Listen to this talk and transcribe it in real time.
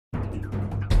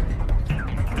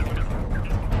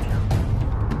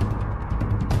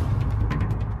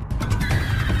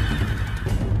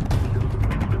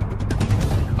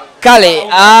Kale,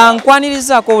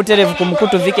 nkwanirizaako obutereevu ku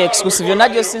mukutu Vika Exclusive byonna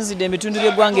gy'osinzidde ebitundu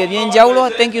by'eggwanga eby'enjawulo.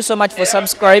 Thank you so much for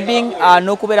subscribing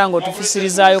n'okubeera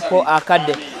ng'otufisirizaayo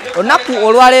akadde. Olunaku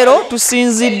olwaleero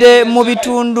tusinzidde mu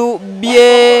bitundu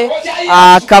by'e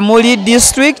Kamuli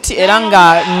District era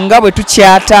nga bwe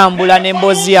tukyatambula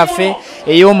n'emboozi yaffe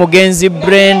ey'omugenzi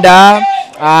Brenda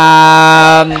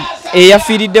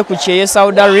eyafiiridde ku kye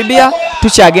Saudi Arabia.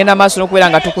 Tukyagenda maaso n'okubeera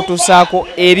nga tukutuusaako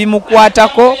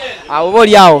ebimukwatako abo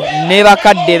olyawo ne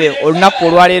bakadde be olunaku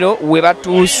olwaleero we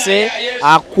batuuse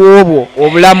akwobwo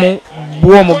obulamu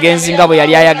bw'omugenzi nga bwe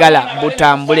yali ayagala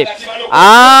butambule.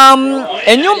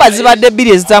 Ennyumba zibadde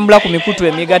ebbiri ezitambula ku mikutu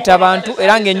emigatta abantu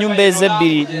era ng'ennyumba ezo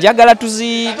ebbiri njagala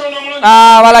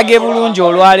balage bulungi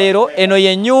olwaleero. Eno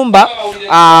y'ennyumba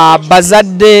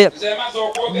bazadde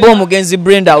b'omugenzi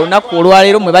Brenda olunaku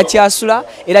olwaleero mwe bakyasula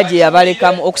era gye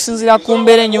yabalekamu okusinziira ku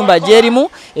mbeera ennyumba gy'erimu.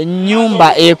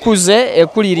 Ennyumba ekuze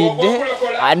ekuliridde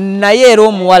naye era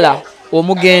omuwala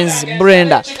omugenzi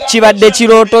Brenda kibadde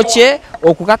kirooto kye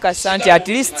okukakasa nti at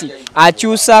least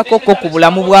akyusaako ku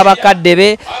bulamu bw'abakadde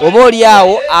be oba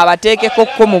olyawo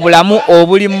abateekeko mu bulamu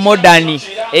obuli modani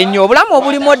ennyo. Obulamu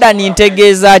obuli modani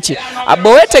ntegeeza ki?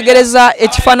 Bwe weetegereza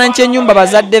ekifaananyi ky'ennyumba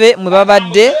bazadde be mwe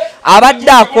babadde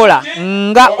abadde akola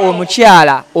nga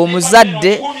omukyala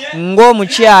omuzadde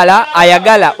ng'omukyala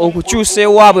ayagala okukyusa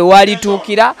ewaabwe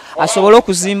waalituukira asobole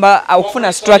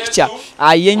okufuna structure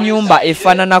y'ennyumba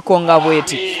efaananako nga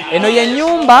bweti. Eno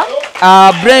y'ennyumba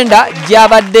Brenda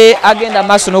gy'abadde agenda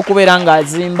maaso n'okubeera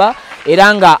ng'azimba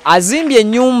era nga azimbye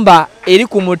ennyumba eri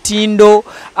ku mutindo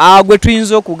gwe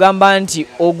tuyinza okugamba nti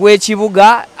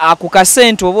ogw'ekibuga ku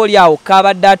kasente oba olyawo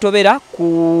kabadde atobera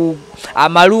ku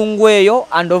amalungu eyo,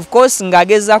 and of course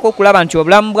ng'agezaako okulaba nti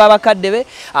obulamu bw'abakadde be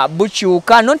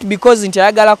bukyuka, not because nti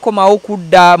ayagala komawo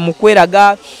kudda mu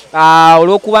kweraga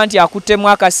olw'okuba nti akuttemu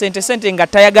akasente sente nga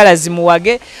tayagala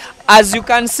zimuwage. As you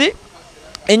can see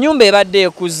ennyumba ebadde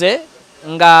ekuze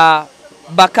nga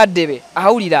bakadde be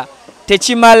awulira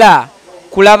tekimala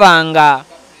kulaba nga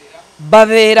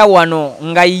babeera wano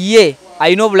nga ye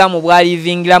alina obulamu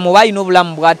bw'alivingiramu oba alina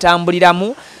obulamu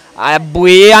bw'atambuliramu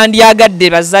bwe yandyagadde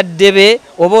bazadde be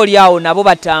oba olyawo nabo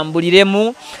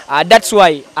batambuliremu. That's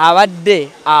why abadde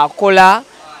akola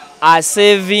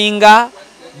asevinga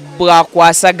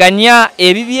bwakwasaganya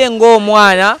ebibye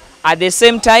ng'omwana at the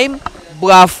same time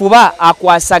bwafuba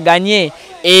akwasaganye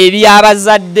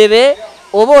ebyabazadde be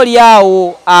oba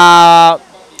olyawo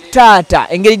taata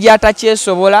engeri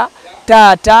gy'atakyesobola,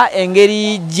 taata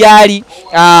engeri gy'ali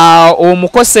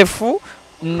omukosefu.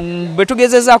 Bwe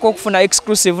tugezezaako okufuna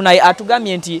exclusive naye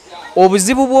atugambye nti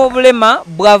obuzibu bw'obulema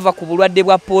bwava ku bulwadde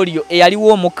bwa polio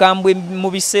eyaliwo omukambwe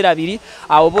mu biseera biri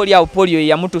oba olyawo polio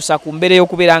eyamutuusa ku mbeera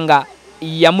y'okubeera nga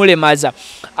yamulemaza.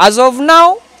 As of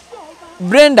now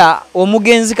Brenda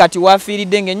omugenzi kati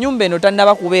wafiiridde ng'ennyumba eno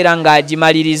tannaba kubeera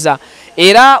ng'agimaliriza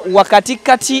era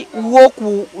wakatikati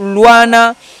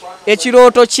w'okulwana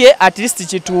ekirooto kye at least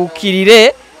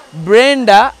kituukirire.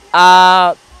 Brenda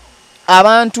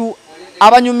abantu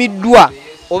abanyumiddwa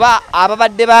oba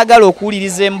ababadde baagala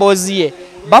okuwuliriza emboozi ye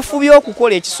bafubye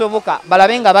okukola ekisoboka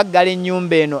balabe nga baggala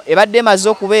ennyumba eno ebadde emaze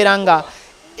okubeera nga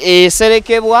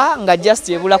eserekebwa nga just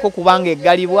ebulako kubanga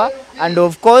eggalibwa. And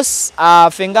of course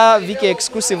ffe nga Vika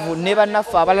Exclusive ne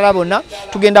bannaffe abalala bonna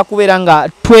tugenda kubeera nga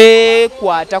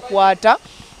twekwatakwata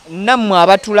nammwe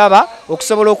abatulaba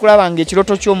okusobola okulaba nga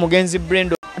ekirooto ky'omugenzi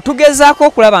Brenda tugezaako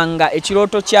okulaba nga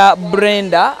ekirooto kya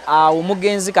Brenda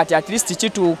omugenzi kati at least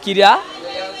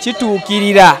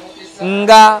kituukirira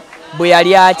nga bwe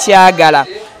yali akyagala.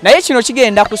 Naye kino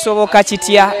kigenda kusoboka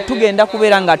kitya? Tugenda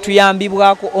kubeera nga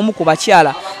tuyambibwako omu ku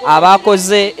bakyala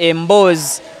abakoze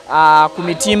emboozi ku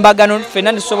mitimbagano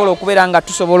ffenna tusobola okubeera nga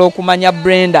tusobola okumanya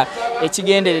Brenda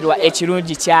ekigendererwa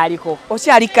ekirungi kyaliko.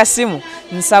 Okyali kasimu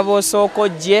nsaba osooka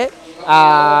ojje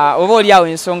oba olyawo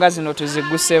ensonga zino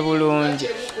tuziguse bulungi.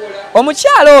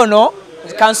 Omukyala ono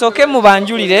kansooke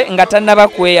mubanjulire nga tannaba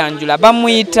kweyanjula,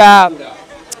 bamuyita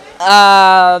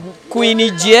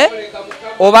Queen J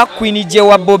oba Queen J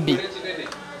wa Bobby.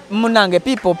 Munange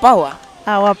people power.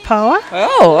 Our power.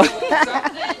 Oh.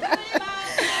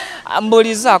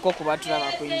 Ambulizaako kuba tulaba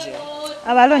Queen J.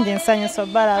 Abalungi nsanyusa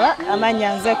balaba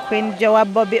amanya nze Queen J wa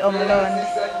Bobby omulonde.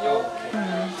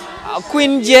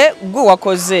 Queen J gwe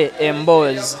wakoze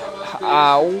emboozi.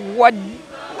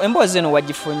 Emboozi eno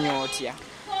wagifunye otya?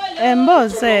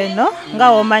 Emboozi eno nga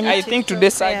omanyi I think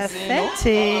today side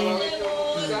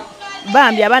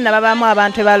bambi abaana babamu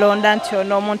abantu balonda nti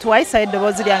ono omuntu wayisa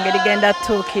eddoboozi lyange ligenda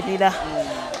tuukirira.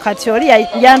 Kati oli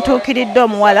yantuukiridde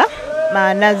omuwala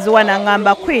naziwa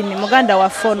nangamba Queen muganda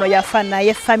waffe ono yafa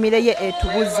naye famire ye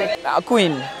etubuze.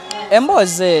 Queen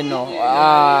emboozi eno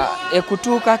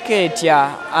ekutuukako etya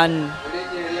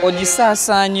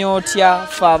ogisaasaanya otya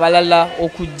fe abalala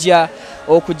okujja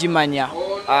okugimanya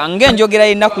ng'enjogera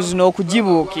y'ennaku zino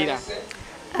okugibuukira?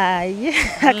 Aye,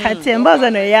 kati emboozi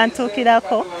eno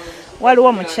eyantuukirako waliwo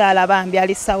omukyala bambi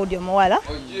ali Saudi omuwala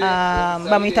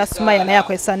bamuyita Sumaya naye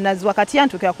akozesa Naziwa kati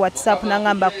yantuukira ku WhatsApp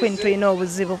n'angamba Queen tulina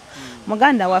obuzibu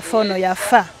muganda waffe ono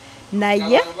yafa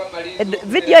naye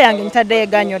video yange ntaddeyo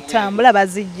eganyo ttambula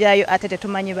bazijjayo ate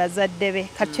tetumanyi bazadde be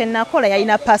kati kyenakola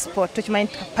yalina passport tukimanyi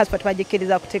passport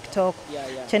bagikkiriza ku TikTok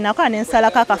kyenakola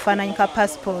nensalako akafaananyi ka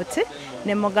passport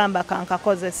ne mugamba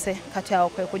kankakozese kati awo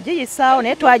kwe kugiyisaawo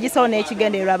naye twagisawo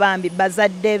n'ekigendererwa bambi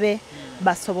bazadde be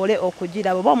basobole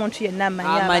okugiraba oba omuntu yenna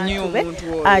amanyi abantu be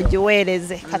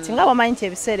agiweereze kati nga bwomanyi nti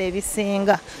ebiseera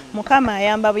ebisinga mukama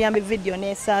ayamba buyambi video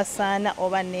n'esaasaana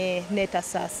oba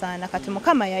n'etasaasaana kati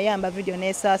mukama yayamba video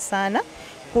n'esaasaana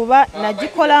kuba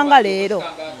nagikolanga leero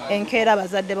enkeera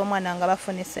abazadde b'omwana nga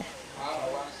bafunise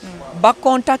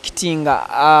bacontactinga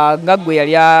nga gwe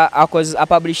yali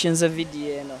apublishinze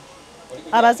video eno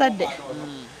abazadde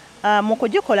mu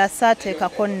kugikola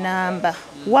saateekako nnamba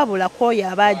wabula kwoyo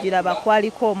abaagiraba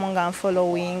kwaliko omu nga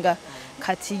nfollowinga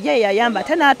kati ye yayamba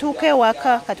ate n'atuuka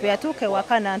ewaka kati bwe yatuuka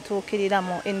ewaka n'antuukirira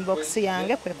mu inbox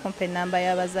yange kwe kumpa ennamba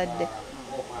y'abazadde.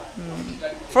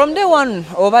 From day one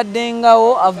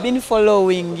obaddengawo, I've been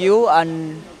following you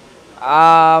and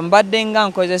mbadde nga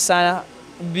nkozesa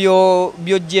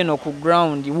by'ojja eno ku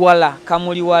ground wala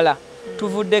kamuli wala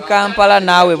tuvudde Kampala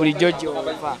naawe bulijjo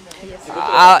gy'ova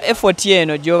effort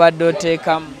eno gy'obadde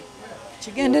oteekamu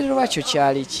kigendererwa kyo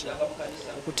kyali ki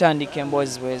okutandika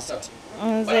emboozi bweziti?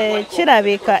 Nze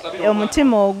kirabika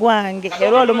omutima ogwange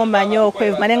era olumu manyi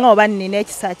okwevuma naye nga oba nnina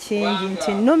ekisa kingi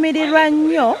nti nnumirirwa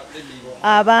nnyo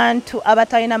abantu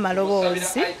abatalina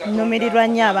maloboozi, nnumirirwa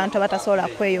nnyo abantu abatasobola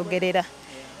kweyogerera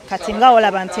kati nga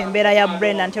olaba nti embeera ya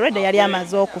Brenda nti Brenda yali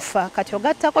amaze okufa kati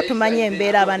ogattako tumanye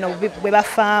embeera abano bwe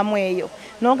bafaamu eyo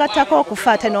n'ogattako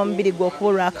okufa ate n'omubiri gwe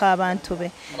okubulwako abantu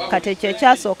be kati ekyo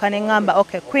ekyasooka ne ŋŋamba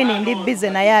okay Queen ndi bize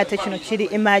naye ate kino kiri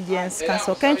emergency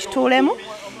kansooke nkituulemu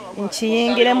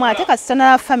nkiyingiremu ate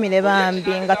kasitana famire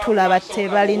bambi nga tulaba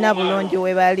tebalina bulungi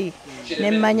we bali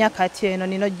nemmanya kati eno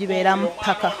nino gibeeramu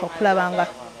paka okulaba nga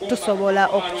tusobola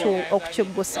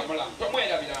okukiggusa.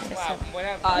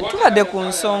 Tubadde ku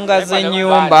nsonga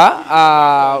z'ennyumba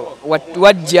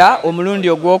wajja omulundi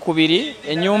ogwokubiri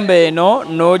ennyumba eno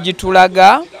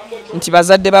n'ogitulaga nti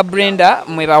bazadde ba Brenda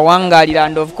mwe bawangaalira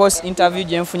and of course interview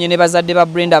gye nfunye ne bazadde ba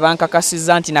Brenda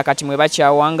bankakasizza nti nakati mwe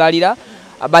bakyawangaalira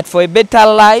but for a better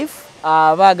life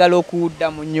baagala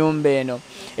okudda mu nnyumba eno.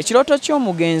 Ekirooto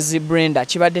ky'omugenzi Brenda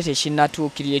kibadde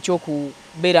tekinnatuukirira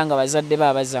ekyokubeera nga bazadde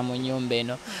babaza mu nnyumba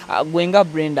eno. Gwe nga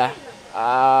Brenda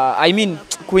I mean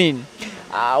Queen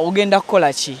ogenda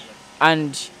kukola ki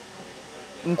and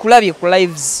nkulabye ku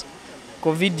lives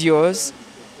ku videos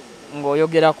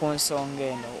ng'oyogera ku nsonga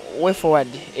eno way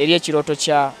forward eri ekirooto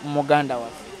kya muganda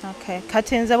waffe? Okay.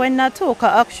 Kati nze bwe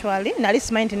natuuka actually nali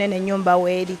simanyi nti nene ennyumba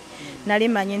weeri nali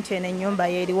manyi nti eno ennyumba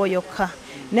yeeriwo yokka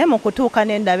naye mu kutuuka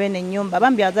ne ndaba eno ennyumba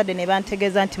bambi abazadde ne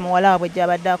bantegeeza nti muwala waabwe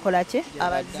gy'abadde akola ki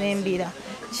abazimbira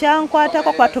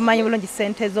kyankwatako kuba tumanyi bulungi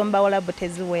ssente z'omubawalabu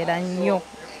teziwera nnyo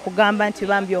kugamba nti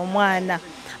bambi omwana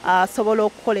asobola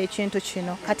okukola ekintu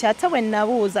kino kati ate bwe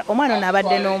nabuuza omwana ono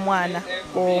abadde n'omwana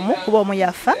omu kuba omu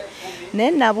yafa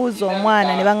naye nabuuza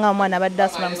omwana ne baŋŋamba omwana abadde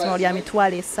asoma mu ssomero lya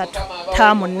mitwalo 3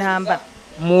 taamu nnamba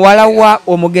muwala wa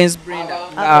omugenzi Brenda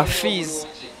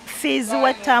fees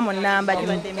w'ettaamu nnamba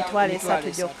gibadde emitwalo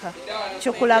 3 gyokka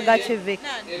kikulaga kivi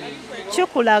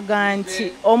kikulaga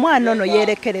nti omwana ono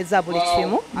yeerekereza buli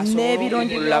kimu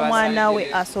n'ebirungi by'omwana we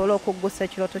asobola okuggusa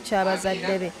ekirooto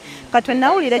ky'abazadde be kati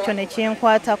nawulira ekyo ne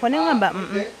kinkwatako ne ŋŋamba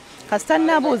kasita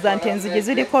nabuuza nti enzigi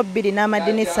ziriko 2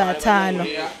 n'amadinisa 5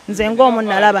 nze ng'omu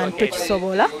nalaba nti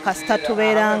tukisobola kasita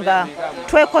tubeera nga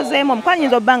twekozeemu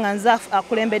omukwanyiza obba nga nze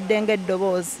akulembedde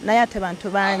ng'eddoboozi naye ate bantu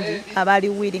bangi abali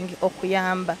willing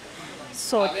okuyamba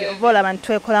so ova olaba nti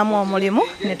twekolamu omulimu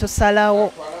ne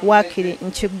tusalawo waakiri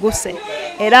nkigguse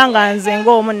era nga nze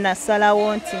ng'omu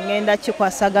nasalawo nti ngenda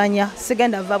kikwasaganya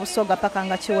sigenda va busoga paka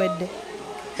nga kiwedde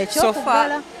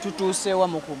ekyokuggala tutuuseewa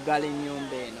mu kuggala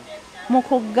ennyumba eno mu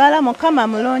kuggala mukama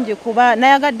mulungi kuba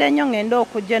nayagadde nnyo ngenda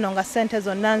okujja eno nga ssente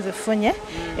zonna nzifunye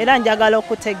era njagala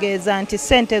okutegeeza nti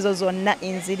ssente ezo zonna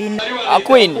nzirina.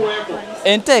 Queen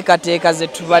enteekateeka ze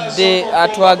tubadde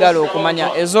twagala okumanya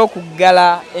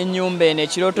ez'okuggala ennyumba eno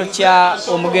ekirooto kya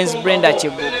omugenzi Brenda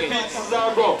kigguke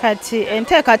kati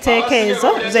enteekateeka ezo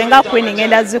ze nga Queen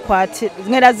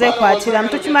ngenda zeekwatira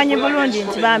tukimanyi bulungi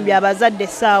nti bambi abazadde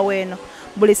essaawa eno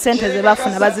buli sente ze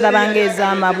bafuna bazirabanga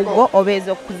ez'amabugo oba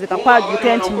ez'okuzika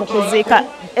kwajjukira nti mu kuziika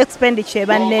expenditure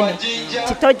eba nnene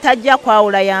tajja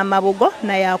kwawula y'amabugo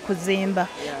n'ayakuzimba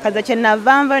kaza kye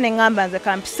nava ne ŋŋamba nze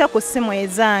kampise ku ssimu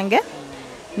ezange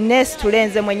nesitule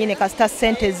nze mwennyini kasita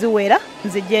ssente ziwera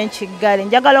nzijje nkiggale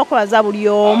njagala okwebaza buli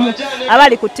omu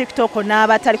abali ku tiktok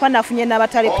n'abatali kuba nafunye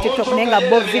n'abatali ku tiktok naye nga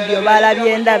bo vidiyo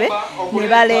balabye ndabe ne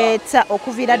baleeta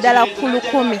okuviira ddala ku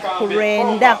 10 ku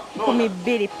 9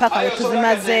 12 paka we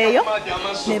tuzimazeeyo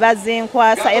ne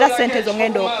bazinkwasa era ssente ezo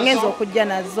ngenza okujja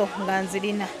nazo nga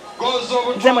nzirina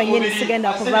nze mwennyini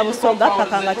sigenda kuva busoga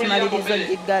paka nga tumaliriza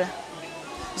ogiggala.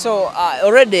 So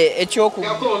already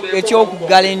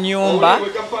ekyokuggala ennyumba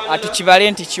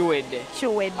tukibale nti kiwedde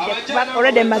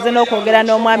already maze n'okwogera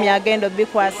n'omwami agenda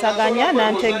obikwasaganya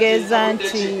nantegeeza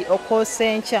nti okoosa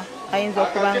enkya ayinza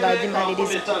okuba nga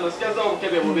agimaliriza.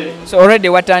 So already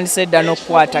watandise dda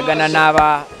n'okukwatagana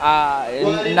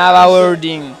n'aba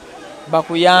welding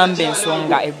bakuyambe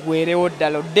ensonga eggwerewo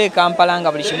ddala odde Kampala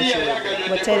nga buli kimu kiwedde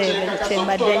butereeve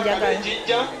kyembadde njagala.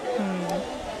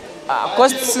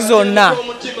 Costs zonna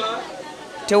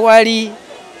tewali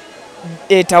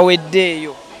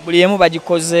etaweddeeyo buli emu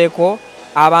bagikozeeko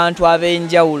abantu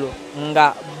ab'enjawulo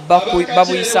nga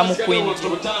babuyisa mu kwingi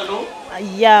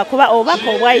kuba obubaka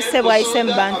obwayise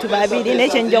mu bantu babiri naye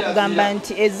kyenjja okugamba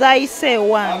nti ezayise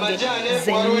ewange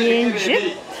ze nnyingi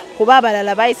kuba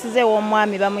abalala bayisizeewo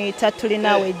omwami bamuyita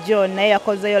Tulinaawe John naye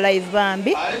yakozeyo live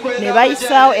bambi ne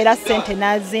bayisaawo era ssente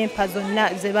n'azimpa zonna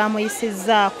ze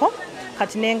bamuyisizzaako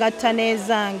kati nengatta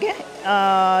n'ezange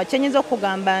kyenyinza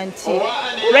okugamba nti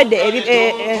redde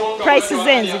price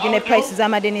z'enzigi ne price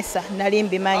z'amadinisa nali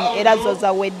mbimanyi era zo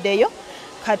zaweddeyo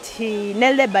kati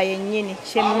ne leba yennyini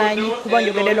kyemmanyi kuba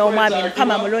njogedde n'omwami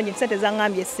mukama mulungi ssente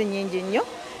zaŋŋambye si nnyingi nnyo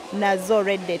nazo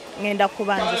redde ngenda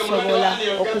kuba nzisobola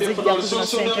okuzijja ku zino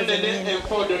ssente zennyini.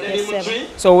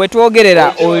 So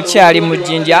wetwogerera okyali mu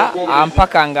jjinja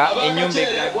mpaka nga ennyumba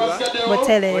egaddwa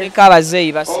butereevu oliko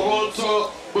abazeeyi basiba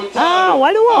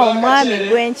waliwo omwami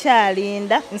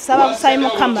gwenkyalinda nsaba busayi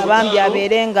mukama bambi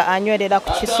abeere nga anywerera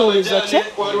ku kisuubizo kye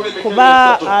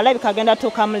kuba alabika agenda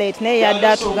tuukamu late naye yadde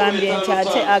atugambye nti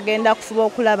ate agenda kufuba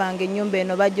okulaba nga ennyumba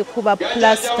eno bagikuba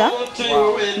plasita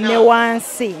ne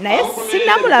wansi naye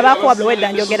sinnamulabako wabula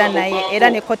wedda njogera naye era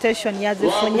ne quotation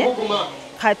yazifunye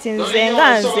kati nze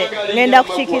ngenda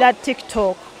kukiikira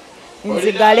tiktok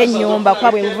nzigale ennyumba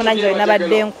kuba bwe buvunaanyizibwa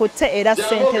nabadde nkutte era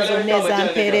ssente zonna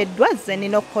ezampeereddwa ze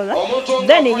nina okukola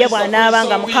then ye bw'anaaba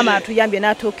nga mukama atuyambye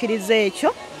n'atuukiriza ekyo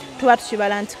tuba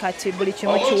tukibala nti kati buli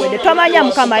kimu kiwedde tomanya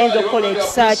mukama ayinza okukola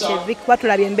ekisa kye kuba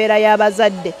tulabye embeera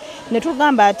y'abazadde ne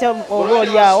tugamba ate oba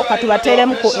oliawo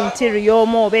katubateeremu ku interior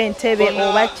omu oba entebe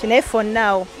oba kinaye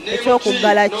fonnaawo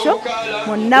ekyokuggala kyo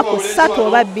mu nnaku 3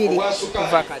 oba 2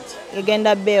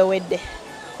 egenda bba ewedde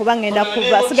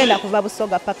kuba sigenda kuva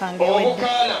busoga paka ngewedde.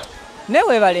 Ne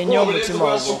weebale nnyo omutima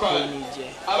ogw'okunyije.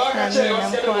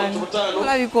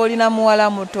 Olabika olina muwala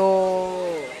muto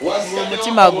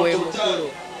omutima gwe mukulu.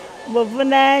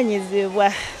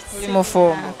 Buvunaanyizibwa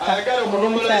mufumu ndi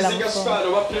mukyala mufumu.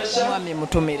 Mwami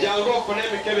mutumire.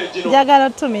 Njagala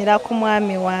otumira ku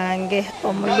mwami wange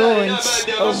omulungi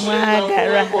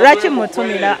omwagalwa. Lwaki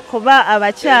mutumira? Kuba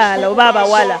abakyala oba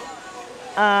abawala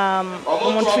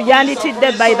omuntu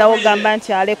yanditidde bayirawo ogamba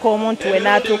nti aleka omuntu we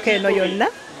n'atuuka eno yonna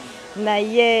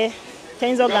naye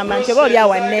kyayinza okugamba nti oba oli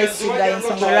awo neesiga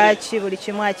ensonga lwaki buli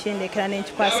kimu akindekera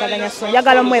n'enkikwasaganya so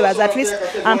njagala omwebaza at least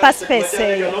ampa space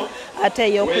eyo ate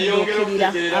ey'okudduukirira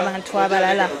abantu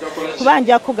abalala kuba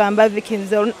nja kugamba Vicky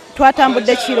nze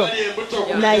twatambudde kiro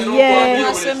naye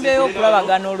asembyeyo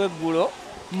okulabagana olw'eggulo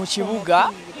mu kibuga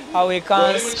awe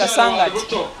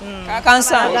kasangati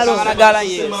kansangala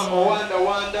yes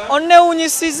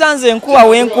onnewunyisiza nze enkuba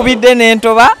wenkubidde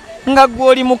n'entoba nga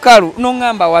gw'oli mukalu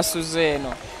n'oŋŋamba wasuze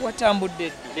eno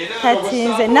watambudde kati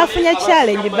nze nafunye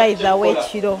challenge by the way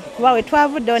kiro kuba we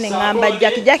twavuddewo ne ŋŋamba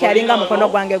Jaki alinga mukono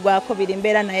gwange gwakubiri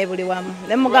mbeera naye buli wamu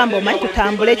ne mugamba omanyi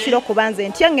tutambule kiro kuba nze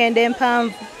ntya ngenda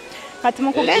empanvu kati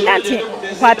mukugenda nti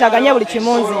nkwataganye buli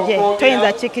kimu nzije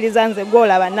toyinza kikkiriza nze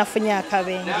gwolaba nafunye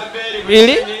akabenje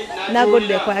really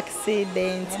nagudde ku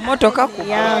accident motoka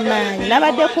y'amaanyi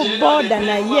nabadde ku booda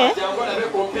naye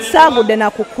saagudde na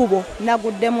ku kkubo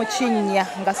nagudde mu kinnya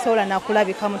nga soola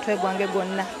nakulabika mutwe gwange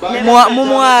gwonna mu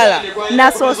mwala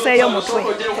nasooseeyo mutwe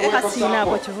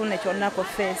kasiinaako kivune kyonnako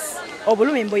face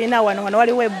obulumi mbuyina wano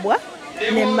waliwo ebbwa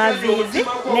ne maviizi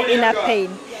ne inner pain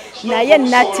naye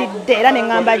natidde era ne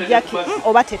ŋŋamba Jaki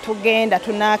oba tetugenda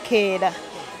tunaakeera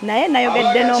naye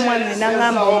nayogedde n'omwami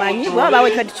naŋŋamba omanyi bwaba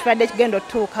wekyo kibadde kigenda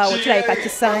otuukawo kirabika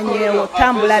kisaanyeewo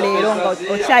tambula leero nga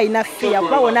okyalina fiya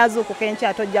kuba wonaazuukuka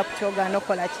enkya tojja kukyogaana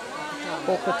okola ki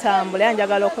okutambula.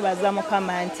 Njagala okubaza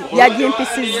Mukama nti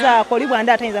yagimpisizzaako oli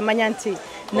bw'anda atayinza manya nti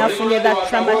nafunye that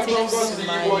traumatic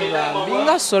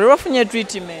binga solo wafunye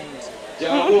treatment.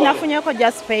 Nafunyeko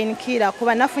just pain killer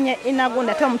kuba nafunye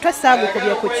inagunda te omutwe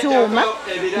saagukubye ku kyuma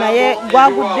naye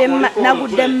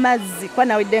nagudde mazzi kwa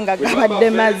nawidde nga gabadde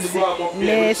mazzi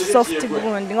ne soft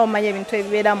gundi nga omanya ebintu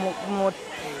ebibeera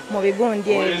mu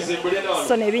bigundi ebyo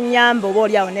so ne binyamba oba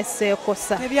oli awo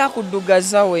neseekosa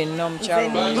ebyakuddugaza wenna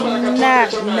omukyala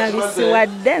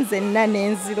nabisiwadde nzenna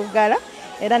nenzirugala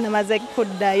era namaze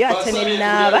kuddayo ate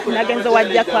nenaaba nagenze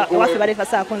wajja waffe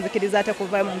balefasaa kunzikiriza ate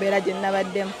kuvayo mu mbeera gye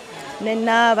nabaddemu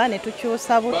nenaaba ne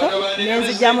tukyusa buto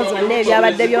nenzijjamu zonna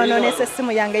ebyabadde byonoonesa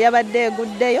essimu yange yabadde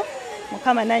eguddeyo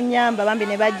Mukama nanyamba bambi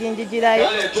ne bajinjigirayo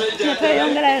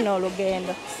netweyongerayo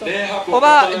n'olugendo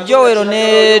oba Joel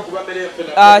ne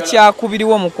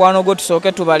kyakubiriwo mukwano gwo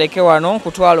tusooke tubaleke wano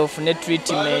nkutwala ofune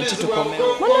treatment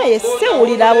tukomewo munaye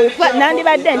siwulira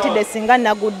nandibadde ntidde singa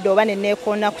nagudde oba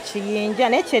neneekoona ku kiyinja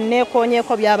naye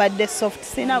kyenneekoonyeko byabadde soft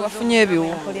sina bafunye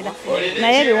ebiwundu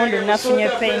naye ebiwundu nafunye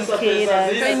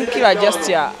painkiller just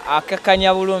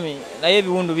akakanya bulumi naye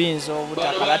ebiwundu biyinza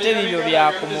obutakala ate bibyo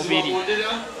bya ku mubiri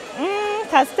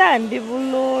kasita ndi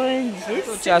bulungi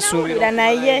kyasuubira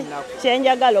naye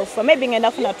kyenjagala okufa maybe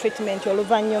ngenda funa treatment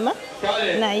oluvannyuma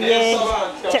naye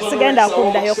sigenda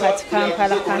kuddayo kati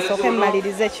Kampala kansooke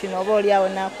mmalirize kino oba oliawo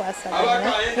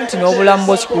nakwasaganya nti n'obulamu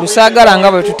bwo kikulu saagala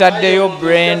nga bwe tutaddeyo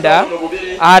Brenda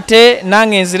ate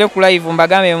nange nzire ku live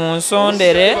mbagambe mu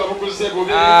nsondere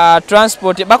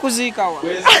transport bakuziikawa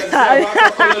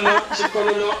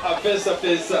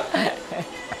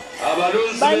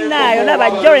bannayo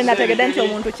nabajjole nategedde nti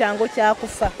omuntu kyangu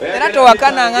kyakufa era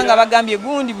towakananga nga bagambye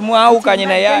gundi mwawukanye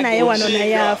naye wano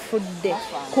naye afudde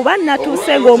kuba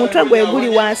natuuse ng'omutwe gwe guli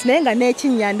wansi naye nga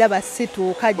n'ekinnya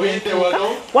basituuka gye ntuuka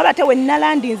waba te we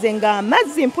nalandinze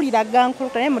ng'amazzi mpulira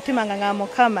gankuluta naye mutima nga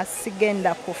Mukama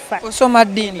sigenda kufa. Osoma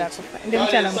ddiini? Ndi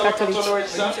mukyala Mukatoliki.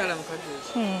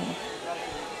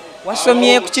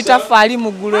 Wasomye ku kitaffaali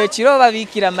mu ggulu ekiro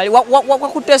babiikira mali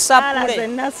wakutte sapule nze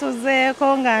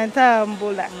nasuzeeko nga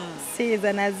ntambula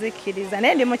siiza nazikiriza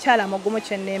naye ndi mukyala mugumu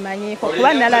kyenneemanyiiko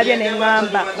kuba nalabye ne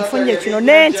ŋŋamba nfunye kino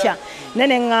nentya ne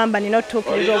ne ŋŋamba nina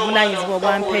otutuukiriza obuvunaanyizibwa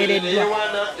obwampeereddwa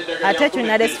ate ekyo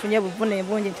nali sifunye buvune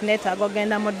bungi nti neetaaga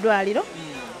ogenda mu ddwaliro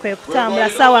kwe kutambula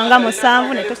ssaawa nga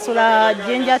 7 ne tusula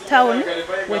Jinja Town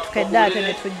we tukedde ate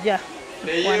ne tujja.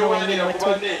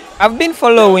 I've been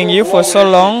following you for so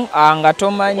long nga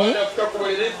tomanyi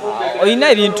olina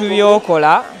ebintu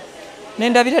byokola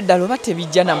nendabira ddala oba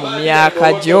tebijjana mu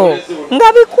myaka gyo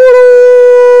nga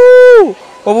bikulu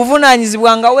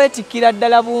obuvunaanyizibwa nga weetikkira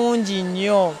ddala bungi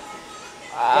nnyo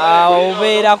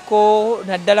obeerako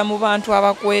naddala mu bantu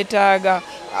abakwetaaga.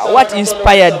 What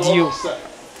inspired you?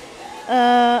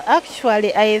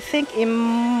 Actually, I think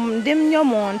ndi nnyo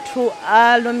muntu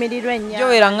alumirirwa ennyo.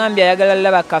 Joel angambye ayagala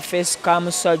laba kafeesi ka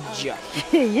musajja.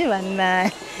 Ye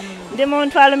bannaye. Ndi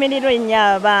muntu alumirirwa ennyo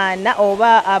abaana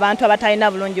oba abantu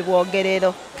abatalina bulungi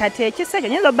bwogerero. Kati ekiseke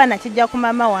nyinza obba nakijja ku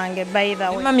mama wange by the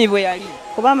way. Mami bwe yali?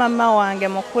 Kuba mama wange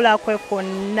mukula kwe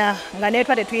kwonna nga ne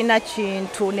twate tulina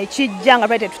kintu ne kijja nga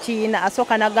twate tukiyina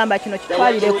asooka n'agamba kino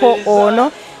kitwalireko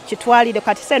ono. Kitwalire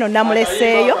kati seno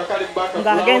namuleseeyo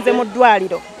ng'agenze mu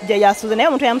ddwaliro gye yasuze naye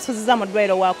omuntu yamusuziza mu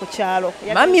ddwaliro wa ku kyalo.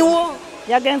 Mami wo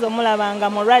yagenze omulaba nga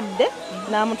mulwadde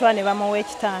n'amutwala ne bamuwa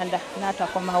ekitanda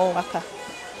n'atakomawo waka.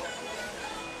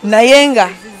 Naye nga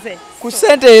ku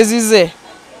ssente ezize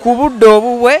ku budde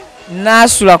obubwe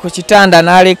n'asula ku kitanda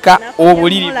n'aleka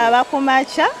obuliri. Mulaba ku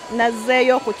makya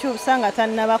nazzeeyo okukyusa nga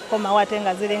tannabakomawo ate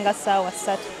nga ziringa ssaawa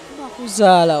 3.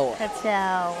 Bakuzaalawo kati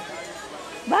awo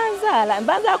banzaala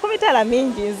ku mitala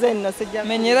mingi nze nno sijja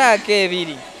menyeraako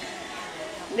ebiri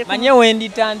manye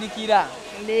wenditandikira.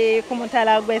 Ndi ku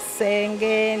mutala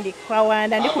gw'Essenge ndi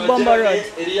Kawanda ndi ku Bombo Road.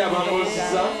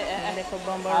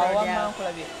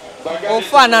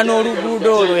 Ofaanana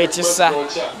oluguudo olwo ekisa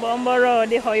Bombo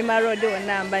Road Hoima Road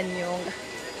wonna mba Nnyonga.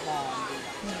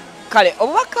 Kale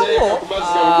obubaka bwo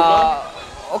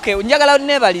okay njagala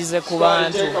neebalize ku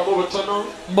bantu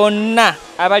bonna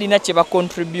abalina kye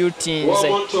bacontributinze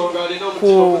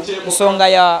ku nsonga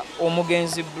ya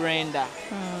omugenzi Brenda.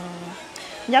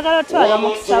 Njagala otwala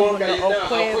omukisa guno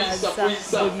okwebaza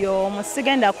buli omu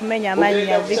sigenda kumenya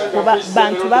amannya kuba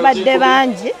bantu babadde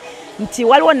bangi nti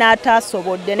waliwo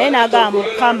n'ataasobodde naye n'agamba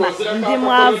Mukama ndi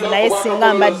mwavu naye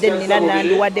singa mbadde nnina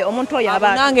nandiwadde omuntu oyo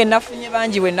aba nange nafunye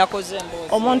bangi bwe nakoze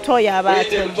emboozi omuntu oyo aba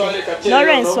atodde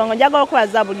n'olw'ensonga njagala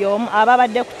okubaza buli omu aba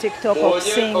abadde ku TikTok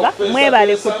okusinga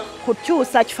mwebale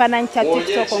kukyusa kifaananyi kya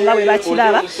TikTok nga bwe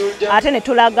bakiraba ate ne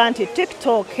tulaga nti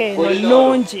TikTok eno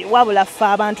nnungi wabula ffe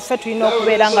abantu ffe tulina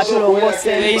okubeera nga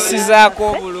tulongoosa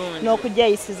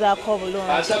n'okujeyisizaako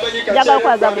obulungi njagala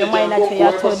okubaza buli omu alina kye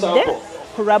yatodde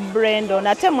ku lwa Brenda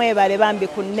nate mwebale bambi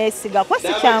ku neesiga kwa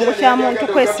si kyangu kya muntu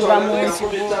kwesiga muntu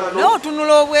naye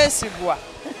otunula obwesigwa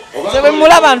nze bwe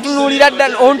mulaba ntunuulira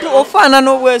ddala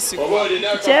ofaanana obwesigwa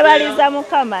kyebaliza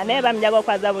Mukama naye bamjaga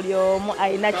okwaza buli omu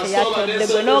alina kye yatodde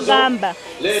gwe n'ogamba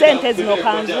sente zino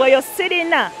kanziweyo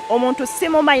sirina omuntu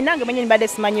simumanyi nange mwenye mbadde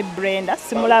simanyi Brenda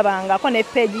simulabangako ne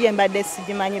peegi ye mbadde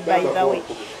sigimanyi by the way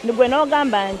gwe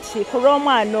n'ogamba nti ku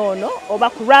lw'omwana ono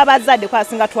oba ku lw'abazadde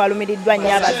kwasinga twalumiriddwa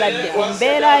nnyo abazadde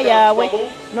embeera yaabwe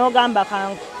n'ogamba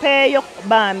kanpeeyo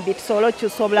bambi tusobole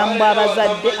okukyusa obulamu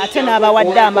bw'abazadde ate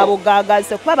n'abawadde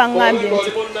amabugaagaze kuba baŋŋambye nti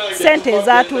sente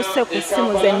ezatuuse ku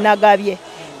ssimu ze nnagabye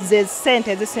ze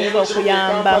sente zisinza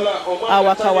okuyamba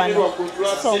awaka wano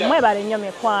so mwebale nnyo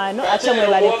mikwano ate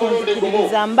mwebale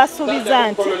kunzikiririza mbasuubiza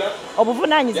nti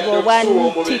obuvunaanyizibwa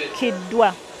obwantikkiddwa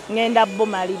ngenda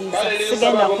bumaliriza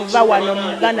sigenda kuva wano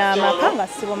mugana amaka nga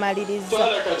sibumaliriza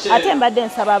ate mbadde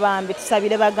nsaba bambi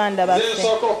tusabire baganda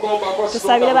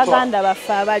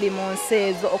baffe abali mu nsi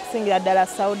ezo okusingira ddala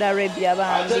Saudi Arabia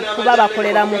bambi kuba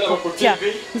bakolera mu kutya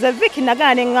nze Viki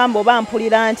nagana ne ŋŋamba oba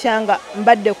mpulira ntya nga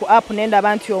mbadde ku app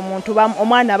nendaba nti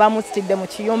omwana bamusitidde mu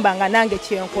kiyumba nga nange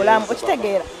kyenkolamu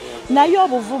okitegeera naye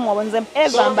obuvumu obwo nze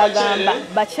eva mbagamba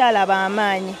bakyala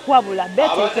b'amaanyi wabula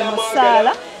beteeke mu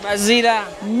ssaala bazira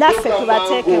naffe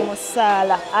tubateeke mu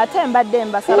ssaala ate mbadde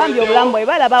mbasaba mbi obulamu bwe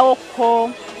balabawokko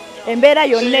embeera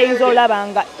yonna eyinza olaba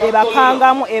nga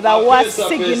ebakangamu ebawa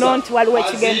sigino nti waliwo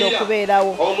ekigenda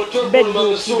okubeerawo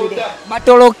bedduukirire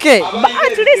batoloke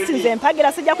at least nze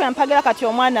mpagira sijja kuya mpagira kati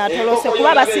omwana atolose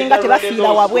kuba basinga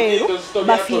tebafiira wabweru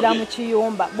bafiira mu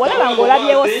kiyumba bw'olaba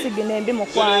ng'olabyewo sigino embi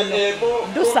mukwano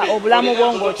dusa obulamu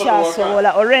bwo ng'okyasobola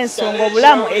olw'ensonga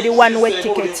obulamu eri one way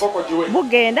ticket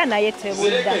bugenda naye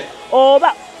tebudda oba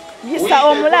yisa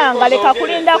omulanga leka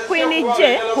kulinda Queen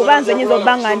je kubanze nyizo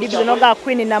banga ndibizo noga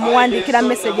Queen namuwandikira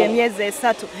message emyezi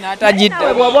 3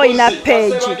 natajidda bwobo ina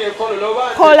page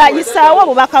kola yisawo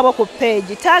bubaka bwo ku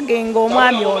page taginga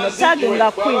omwami ono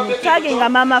taginga Queen taginga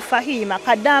mama Fahima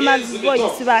kadama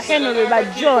voice ba Henry ba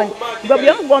John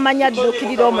gobyo mugomanya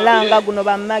ddukirira omulanga guno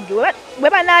bamagi bwe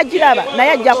banagiraba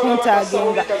naye ajja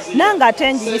kuntaginga nanga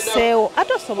atenji yiseewo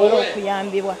atosobola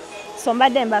okuyambibwa so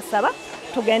mbadde mbasaba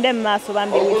tugende maaso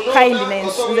bambi with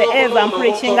kindness the ever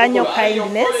preaching nnyo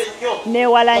kindness ne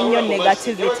wala nnyo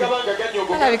negativity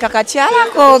alabika kakyala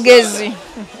koogezi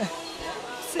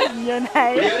sinyo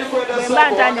naye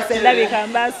bwemba ntandise ndabika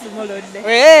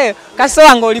mbasumuludde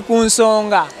kasowa ng'oli ku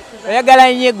nsonga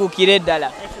oyagala nnyo eggukire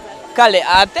ddala kale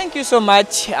thank you so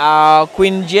much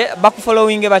Queen J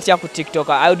bakufollowing batya ku TikTok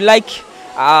I would like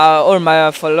all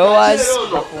my followers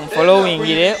following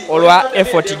ire olwa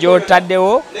effort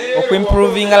gy'otaddewo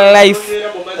okuimproving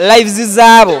lives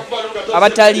zaabo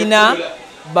abatalina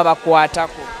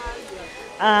babakwatako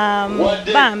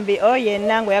bambi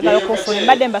yenna ng'oyagala okufuna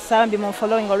mbadde mbasaba mbi mu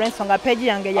following olw'ensonga page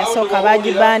yange yasooka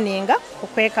bagibaninga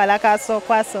okwekalakaasa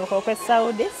okwasooka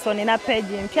okw'esaudi so nina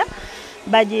page mpya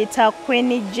bagiyita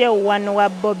Queen J wano wa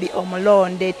Bobby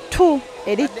omulonde 2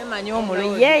 eri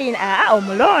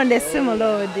omulonde si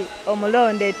mulodi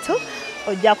omulonde 2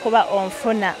 ojja kuba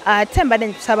onfuna ate mbadde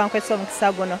nkusaba nkwesa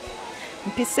omukisa guno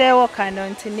mpiseewo kano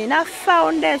nti nina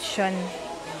foundation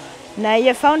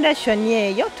naye foundation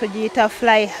yeeyo tugiyita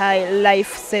Fly High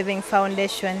Life Saving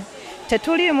Foundation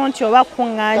tetulimu nti oba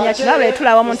kuŋŋaanya kino bwe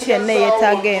tulaba omuntu yenna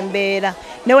yeetaaga embeera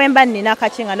newemba nina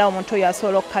akakinga nawe omuntu oyo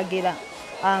asobola okukagira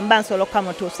mba nsobola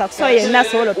okukamutuusa so yenna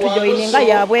asobola otujoyininga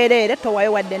yabwereere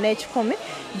towayo wadde n'ekikumi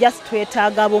just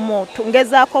twetaaga bumu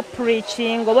ngezaako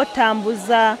preaching oba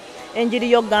otambuza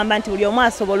enjiri y'okugamba nti buli omu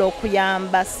asobola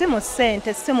okuyamba si mu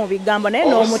ssente si mu bigambo naye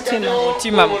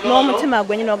n'omutima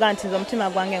gwenyini ogaa nti nze omutima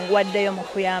gwange nguwaddeyo mu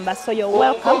kuyamba so you're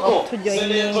welcome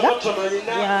okutujoyininga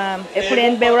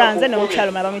ekulemberwa nze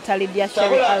n'omukyalo mulaba bamuyita Lydia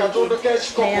Sherry Alwood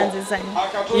neyanzizanyo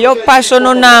yo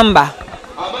personal number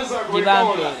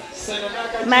gibampeere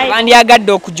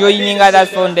bandyagadde okujoyininga that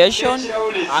foundation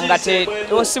anga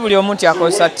si buli omuntu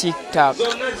akozesa TikTok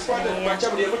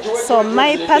so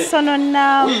my personal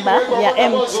number ya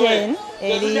MTN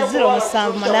eri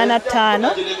 0785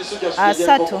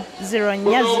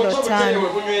 30405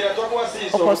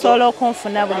 okusobola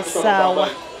okunfuna buli ssaawa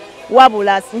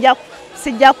wabula nja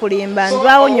sijja kulimba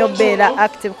ndwawo nnyo beera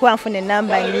active kuba nfuna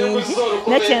enamba nnyingi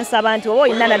nekyensaba nti oba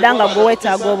olina nadanga gwe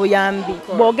weetaaga obuyambi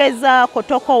bw'ogezaako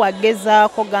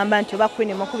tokowagezaako gamba nti oba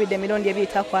Queen mukubidde emirundi ebiri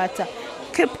takwata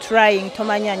keep trying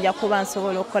tomanya nja kuba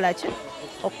nsobola okukola ki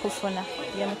okufuna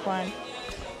ye mukwano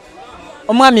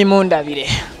omwami mundabire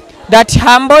that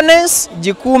humbleness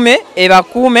gikuume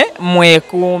ebakuume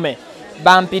mwekuume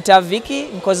bampita Vicky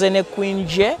nkoze ne Queen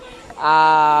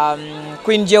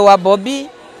J wa Bobby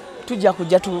tujja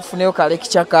kujja tufuneyo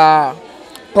kalekicha ka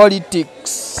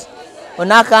politics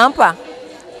onakampa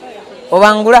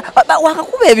obangula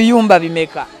wakakuba ebiyumba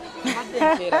bimeka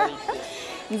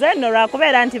nze nno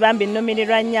lwakubeera nti bambi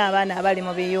nnumirirwa nnyo abaana abali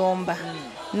mu biyumba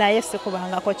naye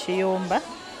sikubangako kiyumba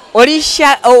oli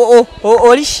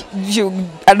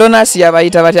adonasi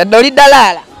yabayita batya dde oli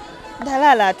dalaala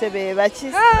dalaala ate beebaki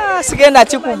sigenda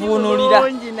kikuvuunulira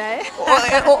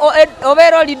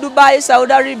obeera oli Dubai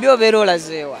Saudi Arabia obeera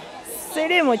olazeewa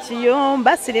siri mu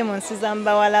kiyumba siri mu nsi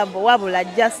zambawalabo wabula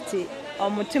just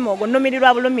omutima ogwo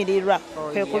nnumirirwa bulumirirwa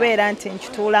kwe kubeera nti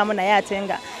nkituulamu naye ate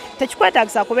nga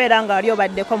tekikwetaagisa kubeera nga wali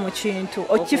obaddeko mu kintu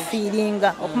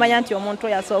okifiiringa okumanya nti omuntu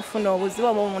oyo asobola ofuna obuzibu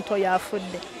oba omuntu oyo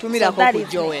afudde tumirako ku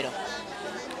Joel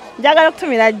njagala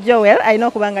okutumira Joel alina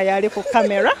okuba nga yali ku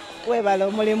kamera webala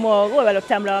omulimu ogwo webala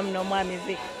okutambula wamu n'omwami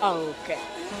Vicky.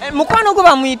 Mukwano gwe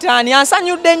bamuyitaani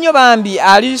ansanyudde nnyo bambi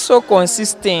ali so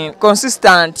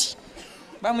consistent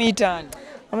bamuyitaani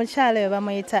omukyala we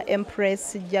bamuyita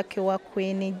Empress Jackie wa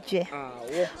Queen J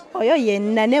oyo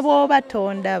yenna ne bw'oba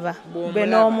tondaba gwe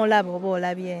n'omulaba oba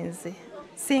olabye nze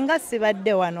singa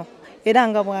sibadde wano era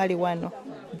nga bw'ali wano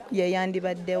ye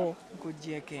yandibaddewo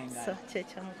nkuggyeko engalo so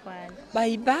kyekyo mukwano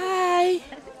bye bye.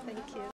 Thank you.